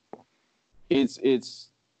 it's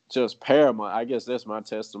just paramount. I guess that's my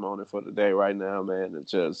testimony for the day right now, man.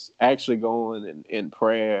 It's just actually going in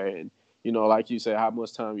prayer, and like you said, how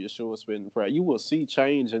much time Yeshua spend in prayer. You will see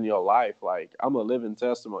change in your life. Like I'm a living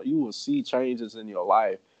testimony. You will see changes in your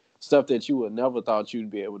life, stuff that you would never thought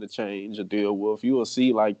you'd be able to change or deal with. You will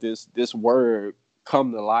see like this word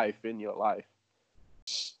come to life in your life.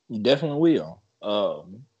 You definitely will.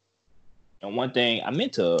 And one thing I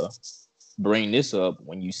meant to bring this up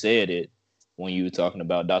when you said it, when you were talking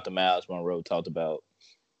about Dr. Miles Monroe talked about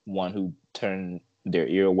one who turned their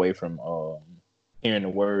ear away from hearing the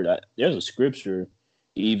word. There's a scripture,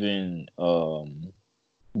 even the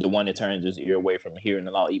one that turns his ear away from hearing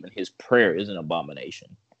the law, even his prayer is an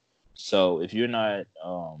abomination. So if you're not,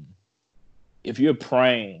 if you're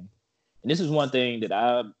praying, and this is one thing that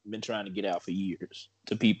I've been trying to get out for years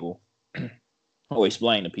to people or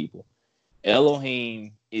explain to people.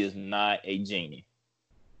 Elohim is not a genie.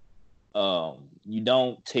 You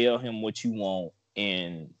don't tell him what you want,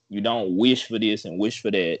 and you don't wish for this and wish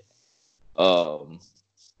for that.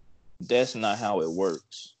 That's not how it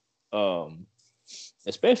works.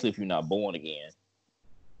 Especially if you're not born again.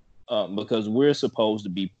 Because we're supposed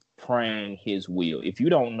to be praying his will. If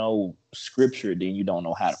you don't know scripture, then you don't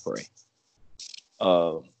know how to pray.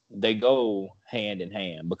 They go hand in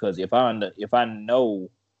hand, because if I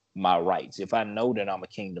know my rights, if I know that I'm a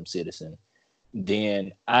kingdom citizen,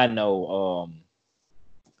 then I know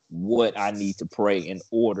what I need to pray in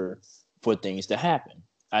order for things to happen.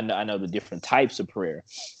 I know the different types of prayer.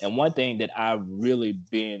 And one thing that I've really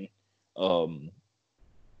been,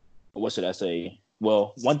 what should I say?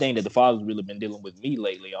 Well, one thing that the Father's really been dealing with me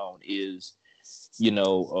lately on is,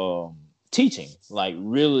 teaching, like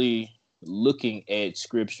really looking at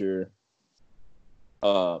scripture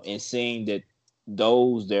and seeing that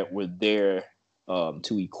those that were there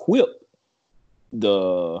to equip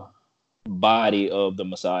the body of the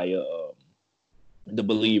Messiah, the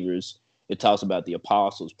believers. It talks about the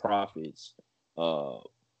apostles, prophets,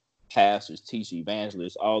 pastors, teachers,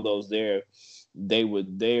 evangelists, all those there. They were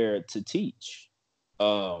there to teach.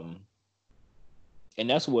 And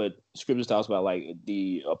that's what scripture talks about, like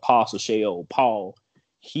the apostle Shael, Paul,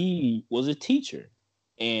 he was a teacher.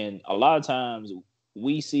 And a lot of times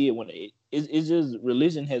we see it when it's just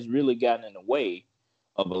religion has really gotten in the way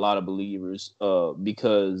of a lot of believers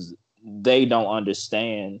because they don't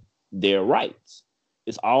understand their rights.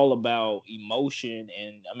 It's all about emotion.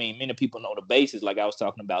 And I mean, many people know the basis, like I was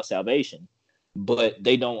talking about salvation, but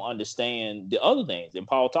they don't understand the other things. And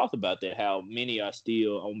Paul talked about that, how many are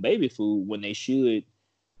still on baby food when they should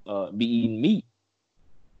be eating meat.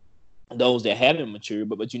 Those that haven't matured,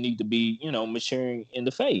 but you need to be, maturing in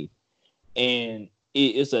the faith. And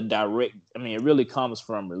it's a direct, I mean, it really comes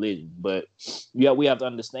from religion. But yeah, we have to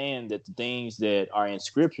understand that the things that are in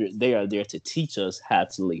scripture, they are there to teach us how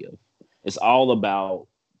to live. It's all about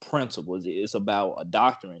principles. It's about a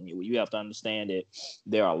doctrine. You have to understand that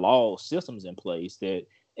there are law systems in place, that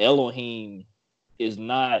Elohim is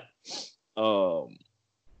not I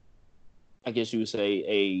guess you would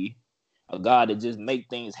say a God that just make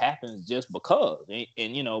things happen just because.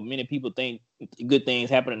 And many people think good things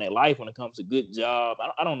happen in their life when it comes to good job.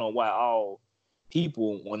 I don't know why all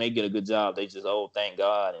people, when they get a good job, they just, thank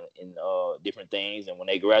God, and different things. And when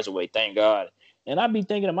they graduate, thank God. And I be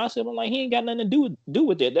thinking to myself, I'm like, he ain't got nothing to do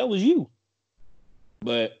with that. That was you.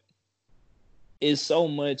 But it's so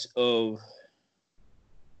much of,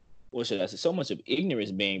 what should I say, so much of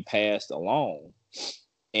ignorance being passed along.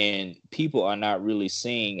 And people are not really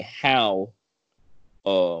seeing how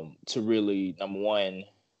to really, number one,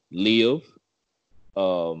 live,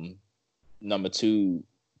 number two,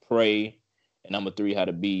 pray, and number three, how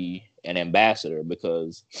to be an ambassador.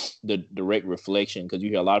 Because the direct reflection, because you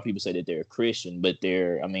hear a lot of people say that they're a Christian, but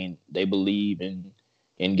they believe in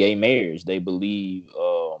gay marriage. They believe,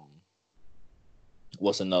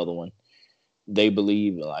 what's another one? They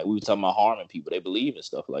believe, like we were talking about, harming people. They believe in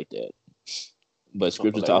stuff like that. But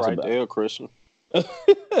scripture talks right about there, Christian.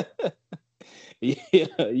 Yeah,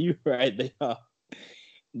 you're right. They are,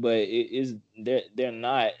 but it is they're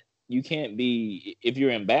not. You can't be, if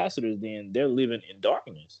you're ambassadors, then they're living in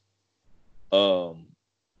darkness.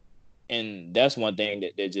 And that's one thing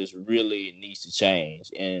that just really needs to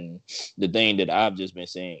change. And the thing that I've just been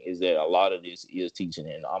saying is that a lot of this is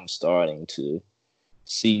teaching, and I'm starting to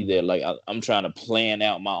see that, like, I'm trying to plan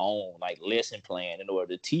out my own, like, lesson plan in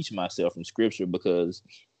order to teach myself from scripture. Because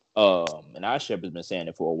and our shepherd's been saying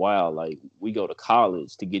it for a while, like, we go to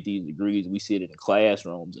college to get these degrees, we sit in the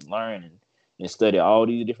classrooms and learn and study all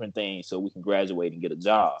these different things so we can graduate and get a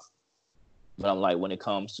job. But I'm like, when it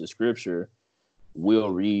comes to scripture, people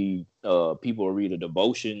will read a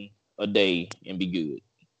devotion a day and be good.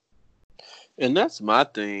 And that's my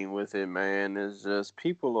thing with it, man, is just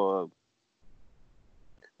people are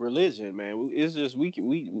religion, man. It's just we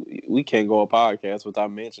can't go a podcast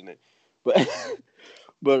without mentioning it. But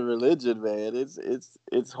but religion, man, it's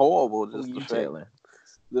horrible. Just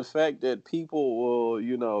the fact that people will,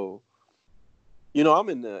 I'm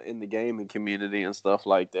in the gaming community and stuff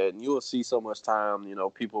like that, and you'll see so much time,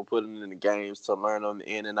 people putting in the games to learn on the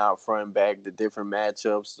in and out, front, back, the different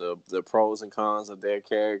matchups, the pros and cons of their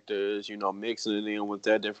characters, mixing it in with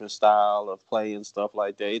their different style of play and stuff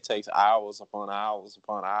like that. It takes hours upon hours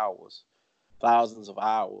upon hours, thousands of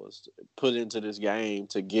hours put into this game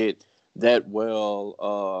to get that in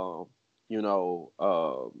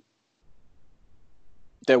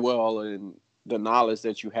the knowledge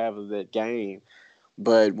that you have of that game.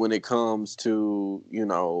 But when it comes to,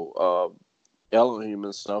 Elohim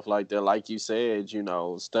and stuff like that, like you said,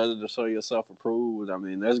 study to show yourself approved. I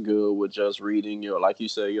mean, that's good with just reading like you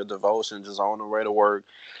said, your devotion just on the way to work.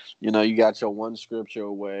 You got your one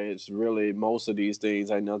scripture where it's really, most of these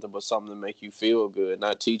things ain't nothing but something to make you feel good,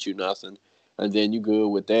 not teach you nothing. And then you good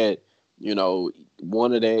with that.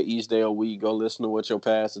 One of that each day a week, go listen to what your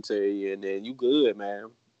pastor tell you, and then you good,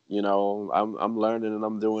 man. I'm learning and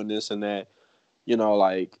I'm doing this and that.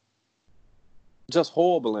 Like, just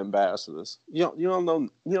horrible ambassadors. You don't know.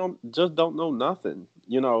 Just don't know nothing.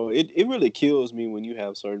 It really kills me when you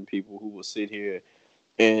have certain people who will sit here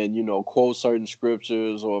and quote certain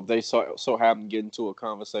scriptures, or if they so happen to get into a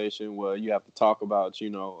conversation where you have to talk about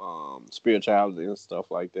spirituality and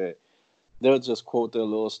stuff like that. They'll just quote their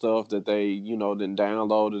little stuff that they then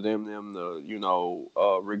downloaded them to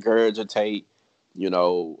regurgitate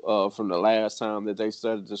from the last time that they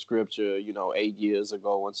studied the scripture 8 years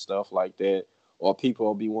ago and stuff like that. Or people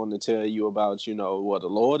will be wanting to tell you about the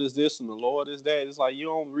Lord is this and the Lord is that. It's like, you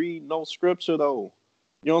don't read no scripture though.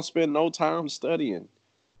 You don't spend no time studying.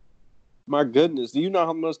 My goodness, do you know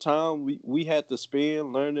how much time we had to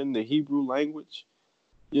spend learning the Hebrew language?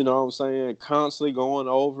 You know what I'm saying? Constantly going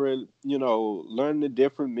over it, learning the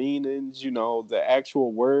different meanings, the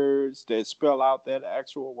actual words that spell out that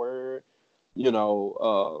actual word,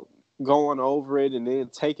 going over it and then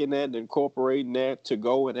taking that and incorporating that to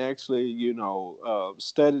go and actually,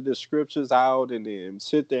 study the scriptures out and then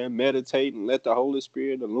sit there and meditate and let the Holy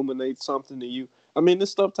Spirit illuminate something to you. I mean,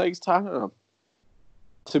 this stuff takes time.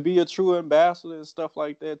 To be a true ambassador and stuff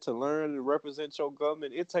like that, to learn and represent your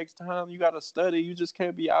government, it takes time. You got to study. You just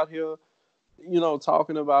can't be out here,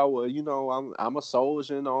 talking about, well, I'm a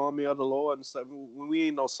soldier in the army of the Lord and stuff. We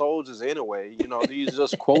ain't no soldiers anyway. These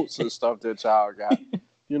just quotes and stuff that y'all got.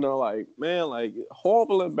 Like, man, like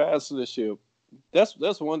horrible ambassadorship. That's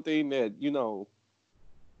one thing that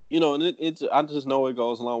and it's I just know it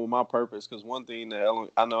goes along with my purpose, because one thing that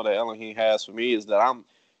I know that Elohim has for me is that I'm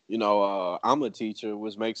a teacher,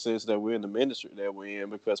 which makes sense that we're in the ministry that we're in,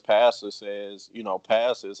 because pastor says,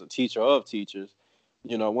 pastor is a teacher of teachers.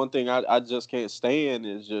 One thing I just can't stand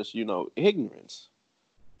is just, ignorance,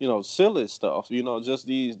 silly stuff, just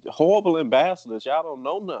these horrible ambassadors. Y'all don't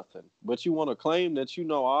know nothing, but you want to claim that you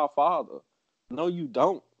know our Father. No, you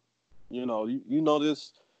don't. You know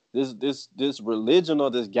this religion or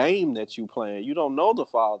this game that you playing. You don't know the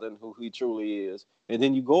Father and who he truly is. And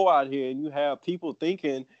then you go out here and you have people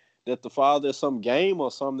thinking that the Father is some game or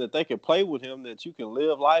something that they can play with him, that you can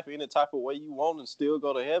live life any type of way you want and still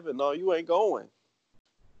go to heaven. No, you ain't going.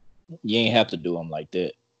 You ain't have to do them like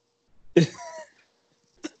that.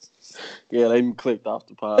 Yeah, they even clicked off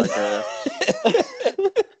the podcast.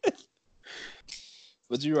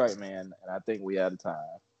 But you're right, man. And I think we out of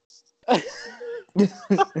time.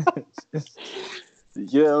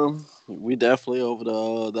 Yeah, we definitely over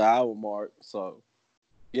the hour mark. So,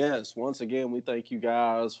 yes, once again, we thank you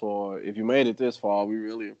guys for, if you made it this far, we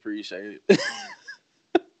really appreciate it.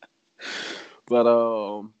 But,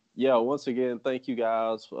 yeah, once again, thank you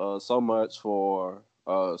guys so much for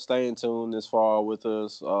staying tuned this far with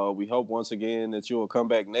us. We hope once again that you will come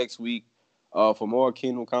back next week for more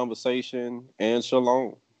Kingdom Conversation, and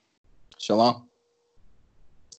shalom. Shalom.